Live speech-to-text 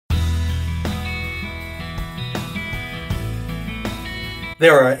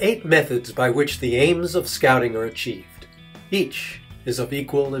There are 8 methods by which the aims of Scouting are achieved. Each is of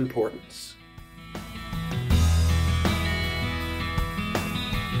equal importance.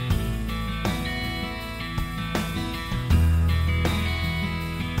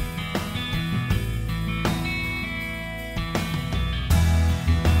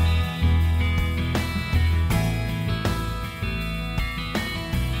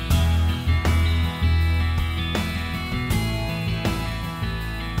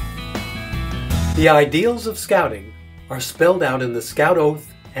 The ideals of Scouting are spelled out in the Scout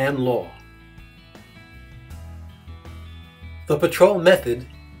Oath and Law. The patrol method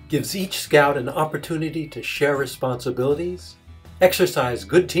gives each Scout an opportunity to share responsibilities, exercise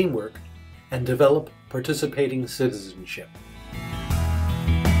good teamwork, and develop participating citizenship.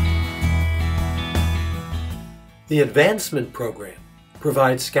 The Advancement Program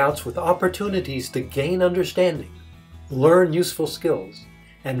provides Scouts with opportunities to gain understanding, learn useful skills,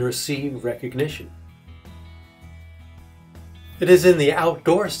 and receive recognition. It is in the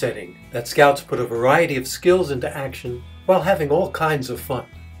outdoor setting that Scouts put a variety of skills into action while having all kinds of fun.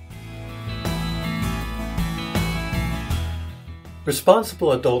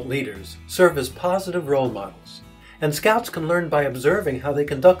 Responsible adult leaders serve as positive role models, and Scouts can learn by observing how they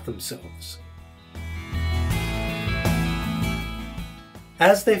conduct themselves.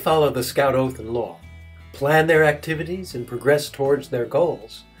 As they follow the Scout Oath and Law, plan their activities, and progress towards their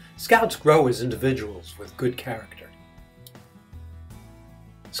goals, Scouts grow as individuals with good character.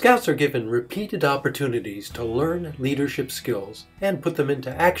 Scouts are given repeated opportunities to learn leadership skills and put them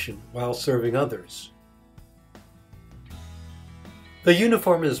into action while serving others. The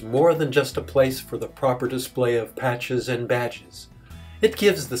uniform is more than just a place for the proper display of patches and badges. It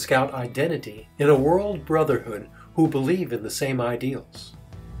gives the Scout identity in a world brotherhood who believe in the same ideals.